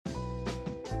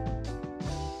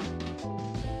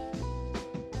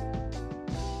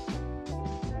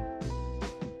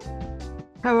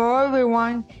Hello,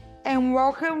 everyone, and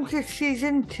welcome to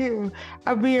season 2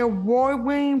 of the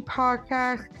award-winning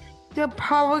podcast, The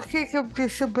Politics of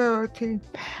Disability.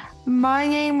 My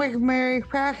name is Mary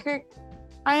Patrick.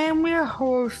 I am your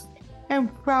host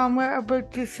and founder of the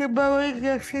disability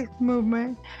justice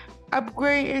movement of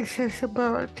great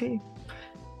accessibility.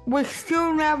 We're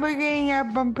still navigating a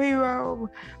bumpy road,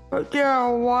 but there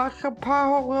are lots of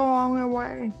potholes along the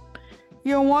way.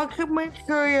 You'll want to make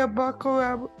sure you're buckled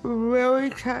up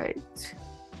really tight.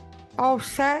 All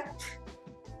set?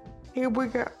 Here we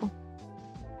go.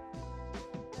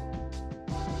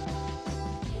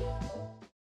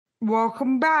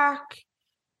 Welcome back.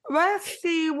 Let's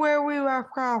see where we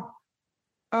left off.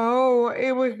 Oh,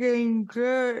 it was getting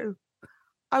good.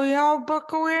 Are y'all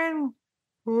buckled in?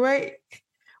 Great.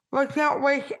 Let's not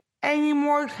waste any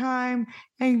more time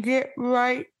and get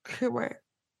right to it.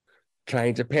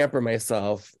 Trying to pamper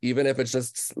myself, even if it's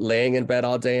just laying in bed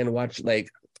all day and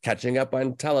catching up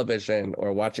on television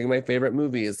or watching my favorite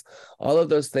movies. All of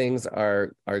those things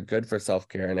are good for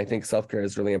self-care. And I think self-care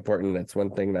is really important. It's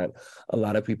one thing that a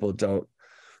lot of people don't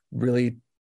really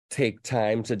take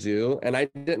time to do. And I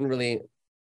didn't really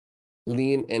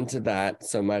lean into that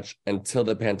so much until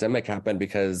the pandemic happened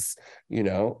because,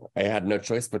 I had no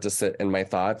choice but to sit in my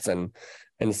thoughts and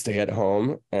stay at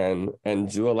home and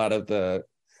do a lot of the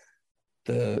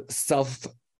self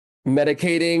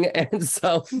medicating and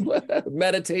self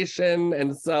meditation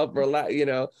and self all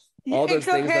those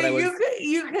things that I was.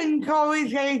 You can totally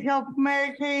say self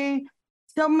medicating.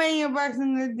 So many of us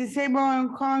in the disabled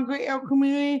and chronically ill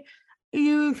community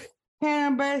use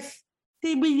cannabis,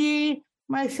 CBD,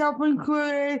 myself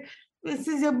included. This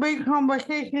is a big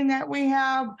conversation that we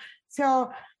have.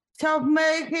 So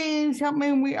self-medicating is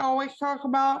something we always talk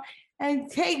about.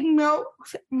 And take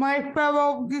notes, my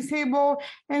fellow disabled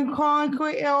and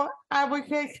chronically ill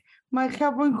advocates,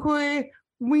 myself included.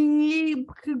 We need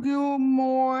to do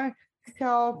more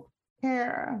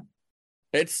self-care.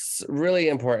 It's really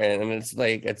important, and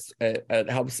it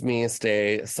helps me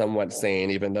stay somewhat sane,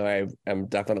 even though I am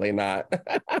definitely not.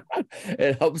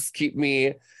 It helps keep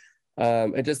me.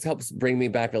 It just helps bring me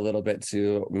back a little bit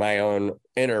to my own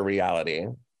inner reality,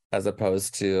 as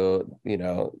opposed to,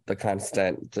 the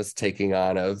constant just taking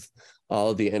on of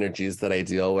all the energies that I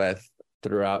deal with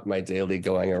throughout my daily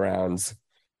going arounds.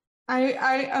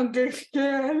 I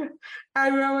understood. I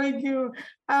really do.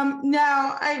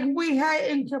 Now, as we head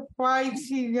into Pride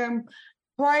season,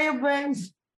 Pride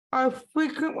events are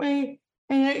frequently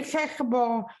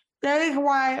inaccessible. That is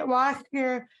why last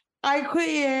year I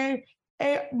created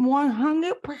a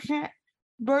 100%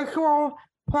 virtual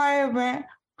Pride event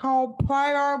called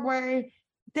Pride Our Way.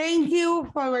 Thank you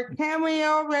for the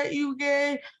cameo that you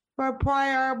did for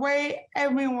Pride Our Way.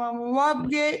 Everyone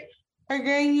loved it.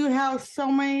 Again, you have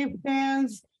so many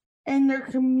fans in the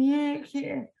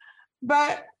community.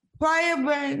 But Pride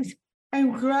events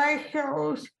and drag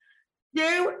shows,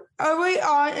 they early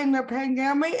on in the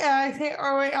pandemic, and I say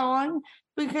early on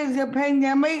because the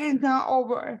pandemic is not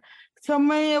over. So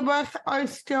many of us are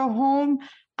still home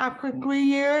after 3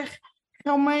 years.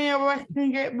 So many of us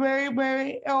can get very,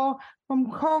 very ill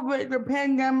from COVID. The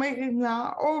pandemic is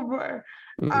not over.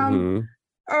 Mm-hmm.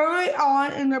 Early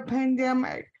on in the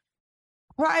pandemic,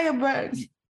 Pride events,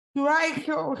 drag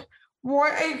shows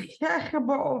were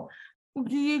accessible.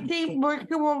 Do you think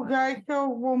virtual drag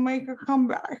shows will make a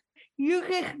comeback? You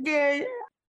can get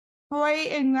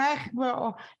Play in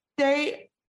Nashville. They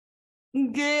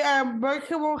did a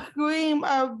virtual stream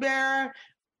of their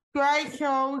drag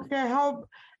shows to help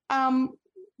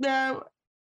the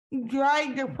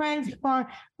drag defense fund,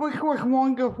 which was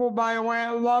wonderful, by the way.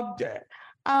 I loved it.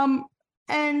 And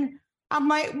I'm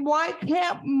like, why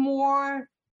can't more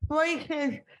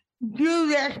places do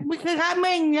this? Because I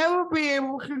may never be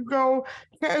able to go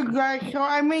to a drag show.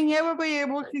 I may never be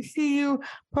able to see you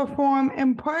perform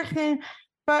in person,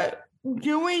 but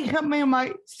doing something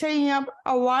like setting up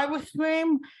a live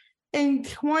stream in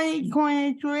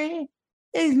 2023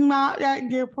 is not that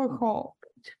difficult.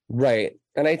 Right.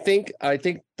 And I think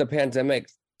the pandemic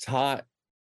taught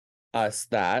us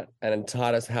that and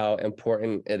taught us how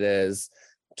important it is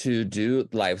to do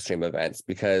live stream events,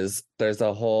 because there's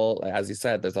a whole, as you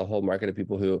said, there's a whole market of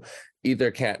people who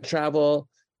either can't travel,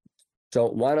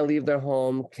 don't want to leave their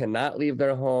home, cannot leave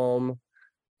their home,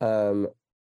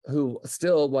 who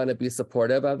still want to be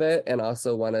supportive of it and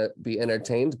also want to be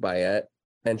entertained by it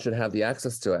and should have the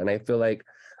access to it. And I feel like,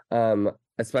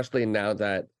 especially now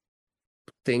that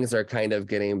things are kind of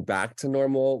getting back to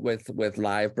normal with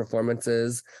live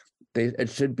performances, it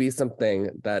should be something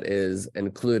that is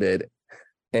included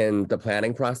in the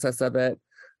planning process of it.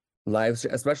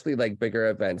 especially like bigger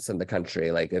events in the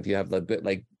country. Like if you have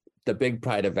the big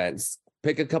pride events,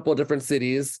 pick a couple of different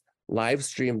cities, live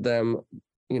stream them,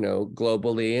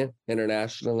 globally,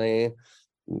 internationally,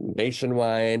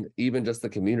 nationwide, even just the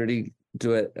community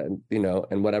do it, and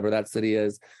and whatever that city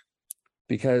is,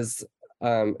 because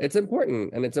it's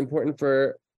important, and it's important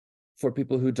for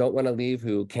people who don't want to leave,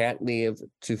 who can't leave,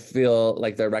 to feel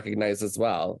like they're recognized as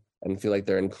well and feel like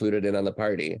they're included in on the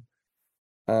party.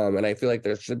 And I feel like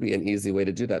there should be an easy way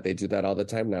to do that. They do that all the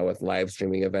time now with live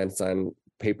streaming events on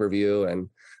pay-per-view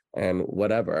and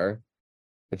whatever.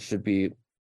 It should be,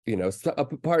 a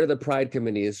part of the Pride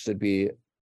committees should be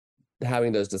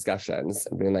having those discussions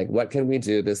and being like, what can we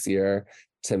do this year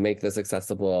to make this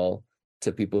accessible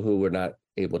to people who were not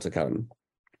able to come?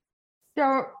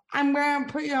 So I'm gonna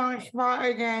put you on the spot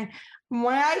again.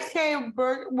 When I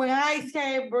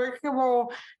say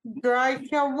virtual drag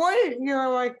show, what is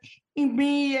your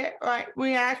immediate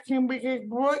reaction? Because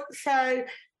Brooke said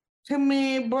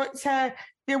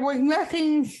there was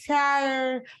nothing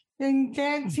sadder than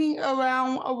dancing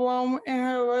around alone in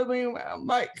her living room,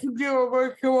 to do a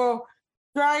virtual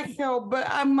drag show. But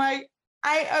I'm like,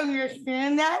 I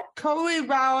understand that, totally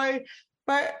valid,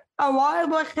 but a lot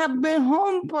of us have been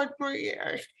home for 3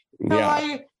 years. So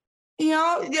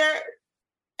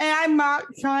and I'm not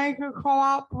trying to call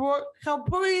out Brooke, so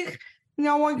please,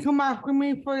 no one come after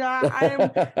me for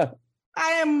that.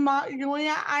 I am not doing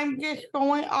that. I'm just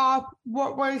going off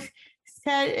what was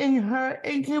said in her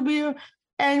interview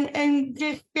and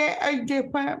just get a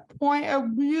different point of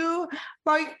view.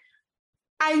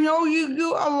 I know you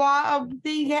do a lot of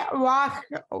things at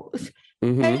Roscoe's,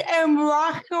 and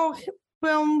Roscoe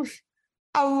films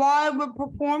a lot of the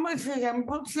performances and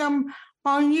puts them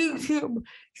on YouTube.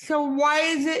 So why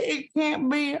is it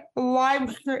can't be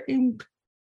live streamed?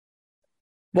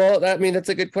 Well, I mean, that's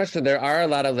a good question. There are a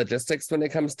lot of logistics when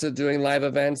it comes to doing live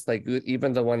events. Like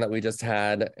even the one that we just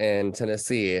had in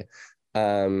Tennessee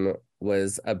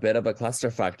was a bit of a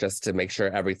clusterfuck, just to make sure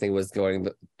everything was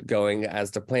going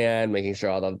as to plan, making sure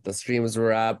all the streams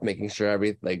were up, making sure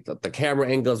the camera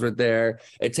angles were there.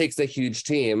 It takes a huge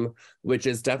team, which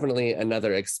is definitely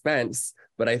another expense,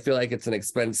 but I feel like it's an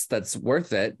expense that's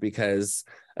worth it, because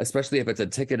especially if it's a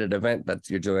ticketed event that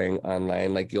you're doing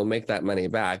online, you'll make that money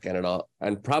back,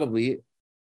 and probably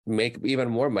make even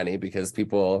more money because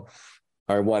people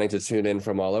are wanting to tune in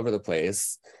from all over the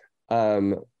place.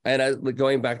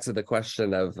 Going back to the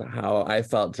question of how I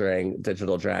felt during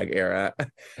digital drag era,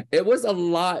 it was a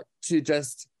lot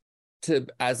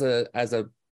as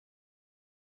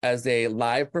a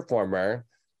live performer,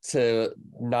 to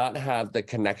not have the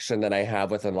connection that I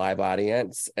have with a live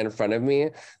audience in front of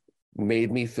me,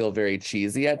 made me feel very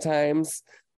cheesy at times.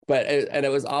 But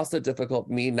it was also difficult,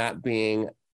 me not being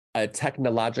a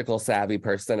technological savvy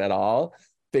person at all,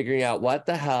 figuring out what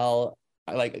the hell.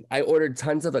 I ordered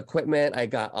tons of equipment. I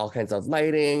got all kinds of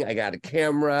lighting. I got a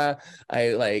camera.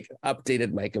 I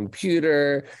updated my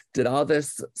computer, did all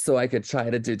this so I could try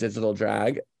to do digital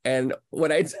drag. And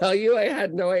when I tell you, I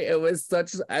had no idea,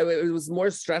 it was more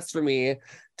stress for me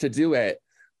to do it.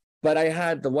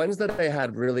 But the ones that I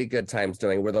had really good times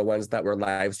doing were the ones that were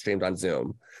live streamed on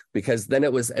Zoom, because then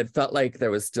it felt like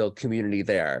there was still community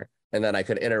there. And then I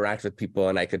could interact with people,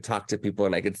 and I could talk to people,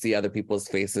 and I could see other people's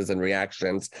faces and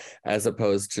reactions, as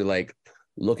opposed to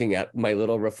looking at my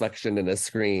little reflection in a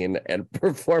screen and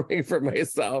performing for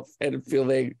myself and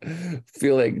feeling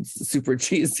super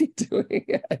cheesy doing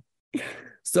it.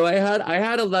 So I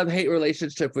had a love-hate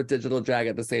relationship with digital drag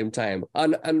at the same time.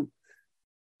 And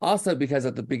also because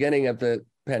at the beginning of the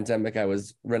pandemic, I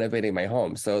was renovating my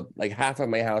home. So half of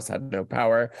my house had no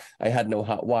power. I had no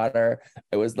hot water.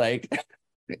 It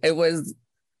was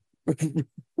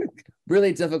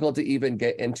really difficult to even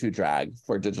get into drag,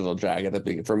 for digital drag at the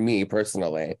beginning, for me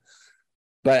personally.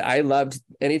 But I loved,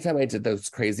 anytime I did those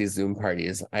crazy Zoom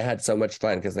parties, I had so much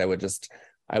fun, because I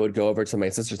would go over to my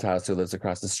sister's house, who lives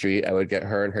across the street. I would get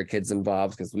her and her kids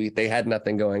involved, because they had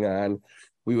nothing going on.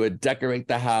 We would decorate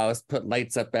the house, put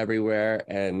lights up everywhere,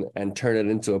 and turn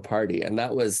it into a party. And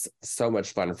that was so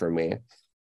much fun for me.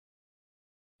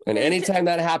 And anytime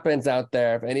that happens out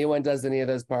there, if anyone does any of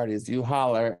those parties, you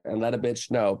holler and let a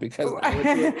bitch know, because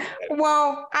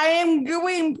well, I am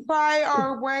doing Fly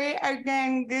Our Way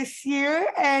again this year,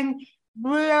 and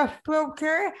Bria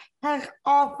Filter has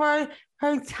offered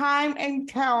her time and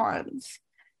talents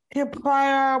to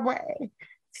Fly Our Way.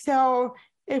 So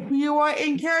if you are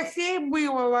interested, we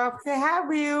would love to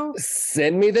have you.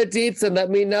 Send me the deets and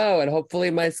let me know, and hopefully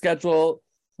my schedule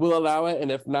will allow it. And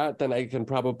if not, then I can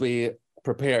probably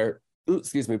prepare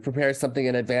something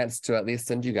in advance to at least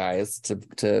send you guys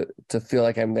to feel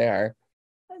like I'm there.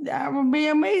 That would be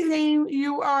amazing.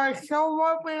 You are so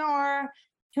welcome in our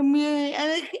community.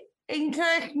 And it's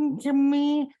interesting to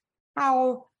me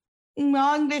how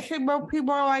non-disabled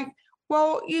people are like,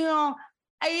 well,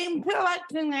 I didn't feel that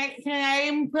connection. I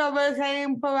didn't feel this. I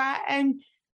didn't feel that. And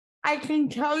I can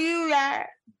tell you that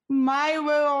my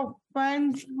little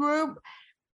friends group,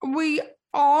 we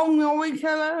all know each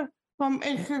other from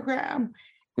Instagram.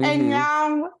 And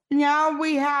now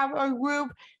we have a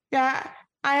group that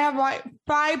I have like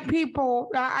 5 people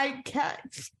that I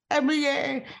text every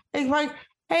day. It's like,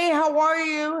 hey, how are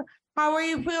you? How are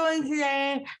you feeling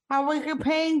today? How was your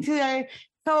pain today?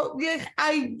 So this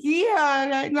idea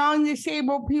that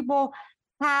non-disabled people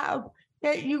have,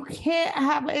 that you can't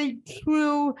have a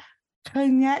true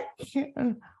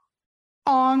connection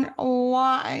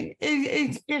online,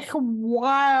 it's just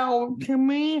wild to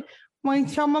me when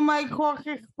some of my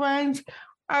closest friends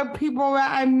are people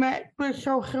that I met through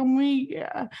social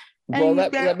media. Well,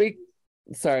 let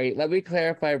me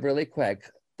clarify really quick.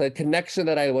 The connection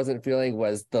that I wasn't feeling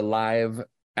was the live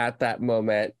at that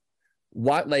moment.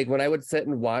 What, like when I would sit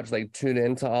and watch, like tune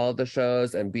into all of the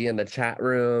shows and be in the chat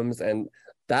rooms, and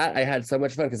that I had so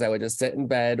much fun because I would just sit in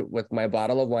bed with my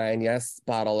bottle of wine, yes,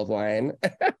 bottle of wine,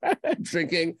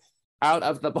 drinking out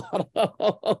of the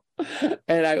bottle,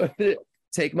 and I would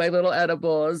take my little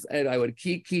edibles and I would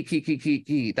key.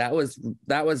 That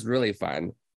was really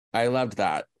fun. I loved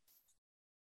that.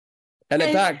 And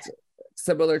in fact,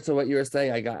 similar to what you were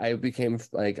saying, I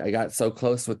got so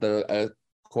close with a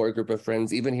core group of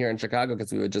friends, even here in Chicago,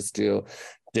 because we would just do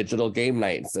digital game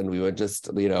nights and we would just,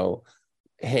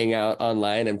 hang out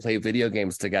online and play video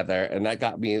games together. And that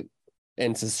got me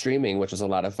into streaming, which was a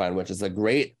lot of fun, which is a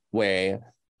great way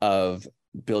of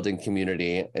building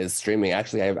community, is streaming.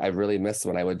 Actually, I really miss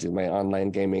when I would do my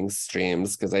online gaming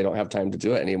streams because I don't have time to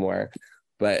do it anymore.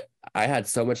 But I had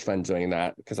so much fun doing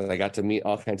that because I got to meet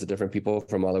all kinds of different people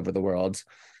from all over the world.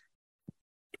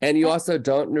 And you also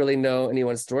don't really know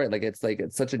anyone's story.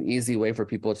 It's such an easy way for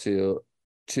people to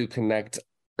connect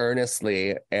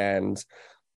earnestly and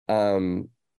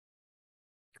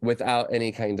without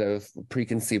any kind of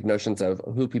preconceived notions of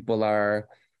who people are,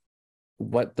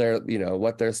 what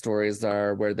their stories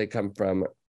are, where they come from.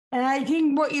 And I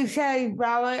think what you said is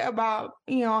valid about,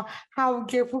 how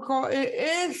difficult it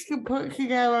is to put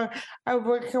together a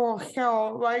virtual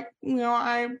show.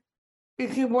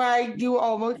 This is what I do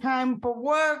all the time for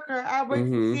work or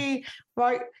advocacy.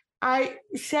 I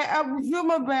set up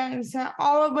Zoom events and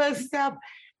all of this stuff,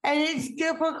 and it's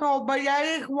difficult, but that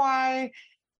is why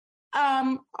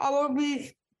all of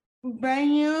these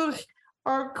venues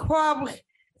or clubs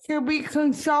should be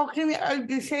consulting a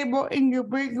disabled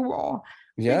individual.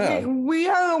 Yeah. Because we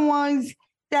are the ones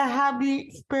that have the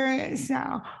experience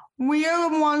now. We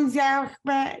are the ones that have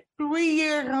spent 3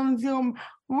 years on Zoom.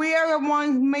 We are the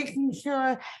ones making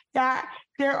sure that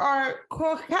there are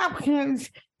closed captions,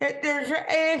 that there's an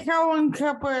ASL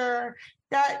interpreter,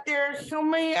 that there are so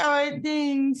many other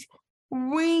things.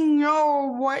 We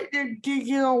know what the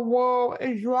digital world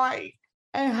is like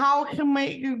and how to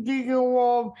make the digital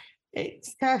world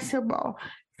accessible.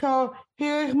 So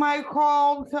here's my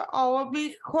call to all of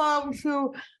these clubs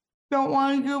who don't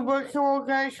want to do virtual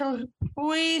guys. So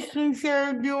please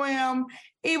consider doing them,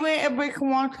 even if it's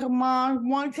once a month,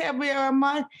 once every other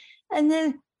month, and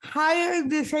then hire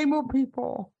disabled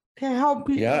people to help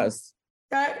you. Yes.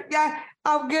 That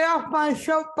I'll get off my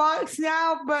soapbox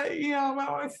now, but that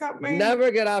was something. Never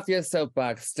get off your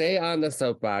soapbox. Stay on the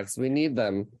soapbox. We need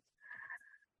them.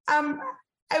 I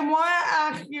want to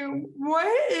ask you, what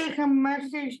is a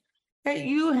message that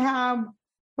you have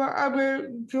for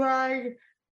other drag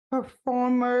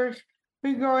performers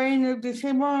regarding the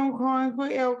disabled and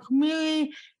chronically ill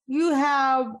community? You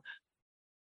have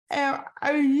a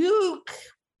huge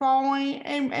following,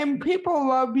 and people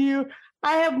love you.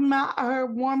 I have not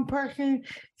heard one person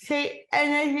say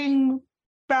anything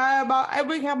bad about.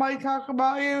 Every time I talk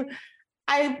about you,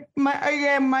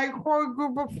 my core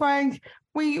group of friends,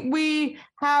 we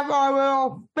have our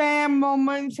little fan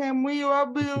moments, and we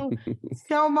love you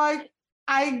so much.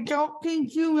 I don't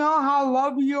think you know how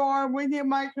loved you are within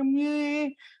my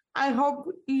community. I hope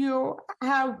you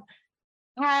have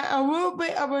had a little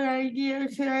bit of an idea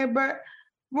today, but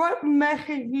what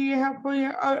message do you have for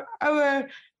your other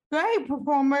great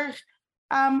performers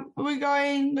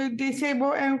regarding the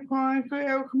disabled and chronically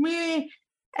ill community?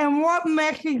 And what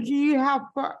message do you have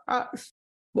for us?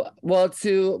 Well,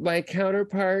 to my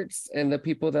counterparts and the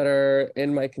people that are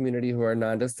in my community who are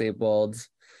non-disabled,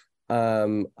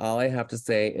 all I have to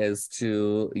say is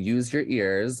to use your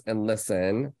ears and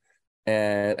listen.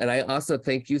 And I also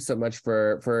thank you so much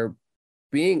for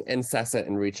being incessant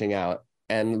and reaching out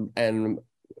and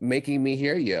making me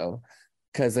hear you,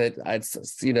 because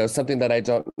it's something that I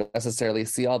don't necessarily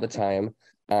see all the time.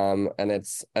 And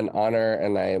it's an honor,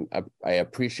 and I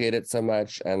appreciate it so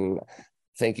much. And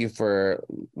thank you for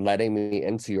letting me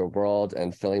into your world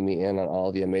and filling me in on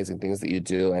all the amazing things that you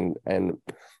do, and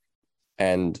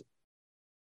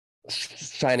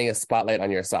shining a spotlight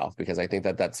on yourself, because I think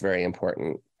that that's very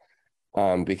important.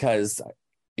 Because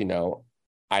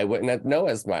I wouldn't know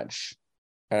as much,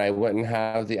 and I wouldn't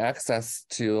have the access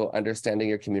to understanding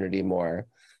your community more.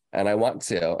 And I want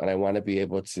to be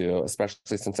able to,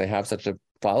 especially since I have such a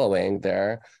following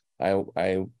there. I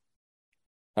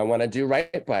want to do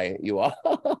right by you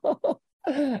all.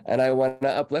 And I want to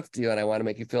uplift you, and I want to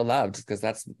make you feel loved, because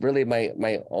that's really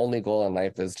my only goal in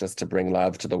life, is just to bring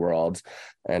love to the world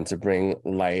and to bring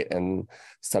light and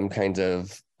some kind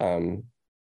of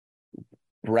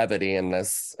brevity in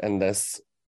this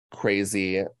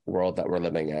crazy world that we're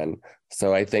living in.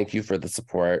 So I thank you for the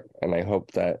support, and I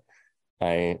hope that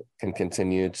I can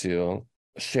continue to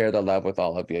share the love with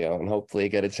all of you, and hopefully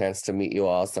get a chance to meet you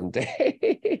all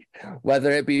someday,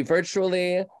 whether it be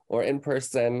virtually or in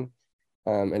person.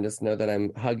 And just know that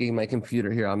I'm hugging my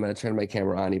computer here. I'm going to turn my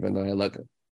camera on, even though I look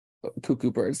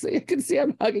cuckoo bird, so you can see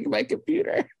I'm hugging my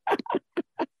computer.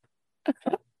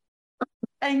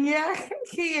 And yeah,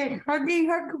 she is hugging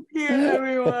her computer,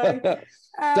 everyone.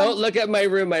 Don't look at my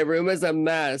room. My room is a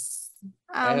mess.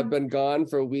 I have been gone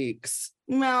for weeks.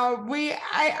 No,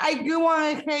 I do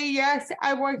want to say, yes,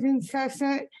 I was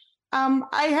incessant.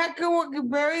 I had to work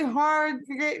very hard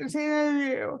to get this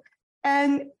interview,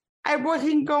 and I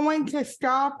wasn't going to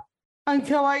stop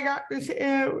until I got this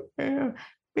interview,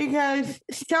 because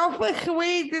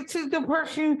selfishly, this is the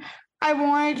person I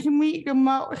wanted to meet the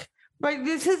most. But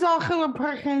this is also a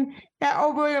person that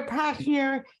over the past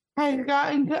year has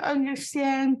gotten to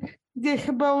understand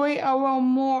disability a little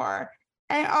more.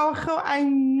 And also, I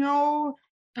know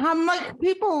how much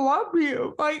people love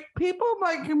you. Like, people in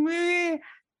my community,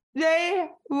 they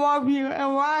love you.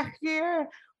 And last year,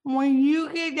 when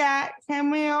you did that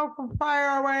cameo for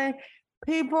Fire Away,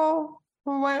 people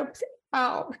flipped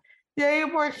out. They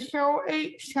were so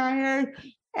excited.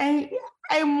 And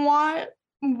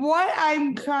what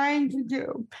I'm trying to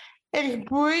do is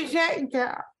bridge that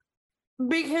gap,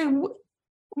 because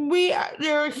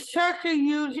there is such a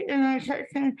huge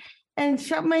intersection. And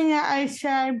something that I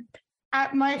said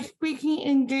at my speaking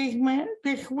engagement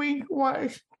this week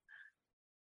was,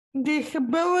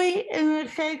 disability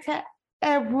intersects at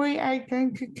every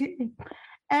identity.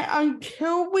 And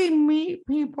until we meet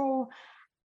people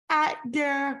at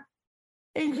their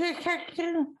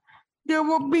intersection, there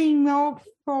will be no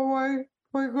forward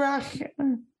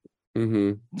progression.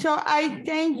 Mm-hmm. So I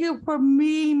thank you for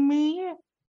meeting me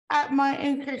at my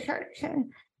intersection,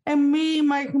 and meeting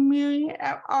my community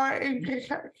at our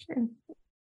intersection.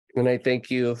 And I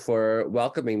thank you for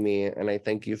welcoming me, and I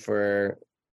thank you for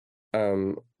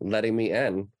letting me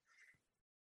in.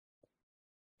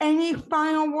 Any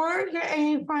final words or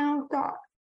any final thoughts?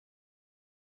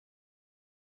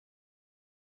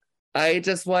 I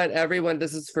just want everyone,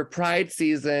 this is for Pride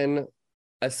season,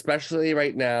 especially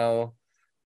right now,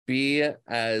 be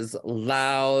as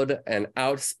loud and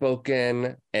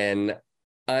outspoken and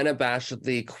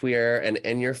unabashedly queer and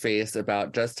in your face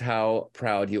about just how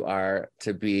proud you are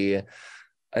to be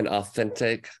an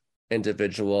authentic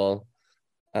individual,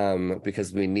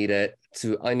 because we need it.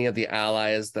 To any of the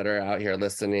allies that are out here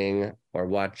listening or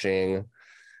watching,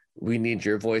 we need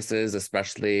your voices,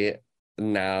 especially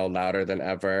now louder than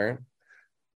ever.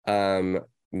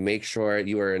 Make sure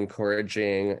you are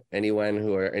encouraging anyone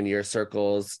who are in your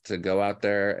circles to go out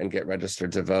there and get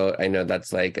registered to vote. I know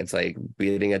it's like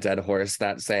beating a dead horse,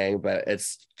 that saying, but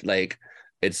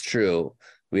it's true.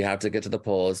 We have to get to the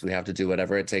polls. We have to do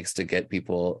whatever it takes to get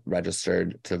people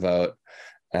registered to vote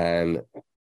and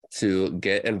to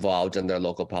get involved in their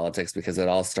local politics, because it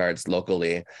all starts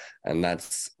locally, and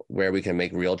that's where we can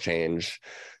make real change,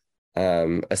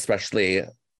 especially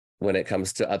when it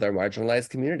comes to other marginalized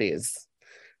communities.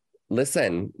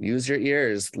 Listen, use your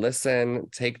ears, listen,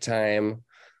 take time,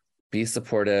 be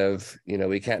supportive.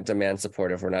 We can't demand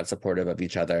support if we're not supportive of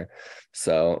each other.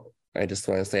 So I just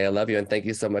want to say I love you, and thank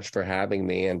you so much for having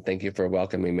me, and thank you for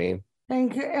welcoming me.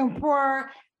 Thank you. And for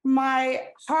my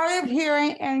hard of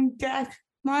hearing and deaf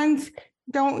ones,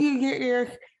 don't use your ears.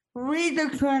 Read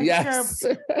the transcript, Yes.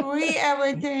 read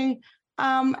everything.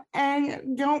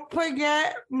 And don't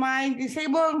forget my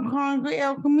disabled and chronically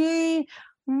ill community.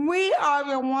 We are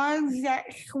the ones that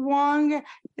swung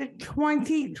the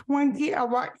 2020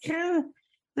 election.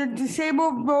 The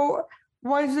disabled vote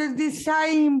was the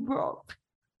deciding vote.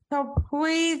 So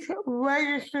please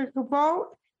register to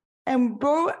vote. and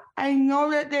vote. I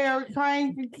know that they are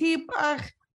trying to keep us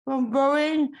from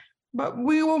voting, but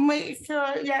we will make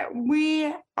sure that we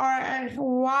are as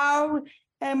loud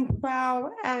and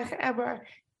proud as ever.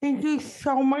 Thank you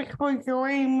so much for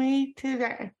joining me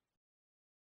today.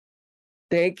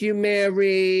 Thank you,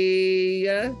 Mary.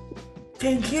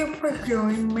 Thank you for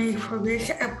joining me for this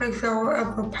episode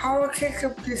of the Politics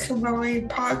of Disability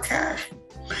podcast.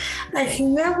 As you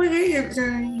navigate your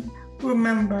journey,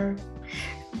 remember,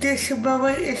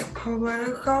 disability is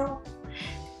political,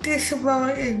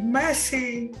 disability is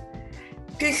messy,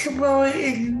 disability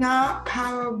is not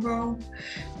powerful,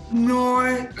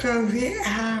 nor does it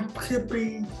have to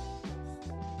be.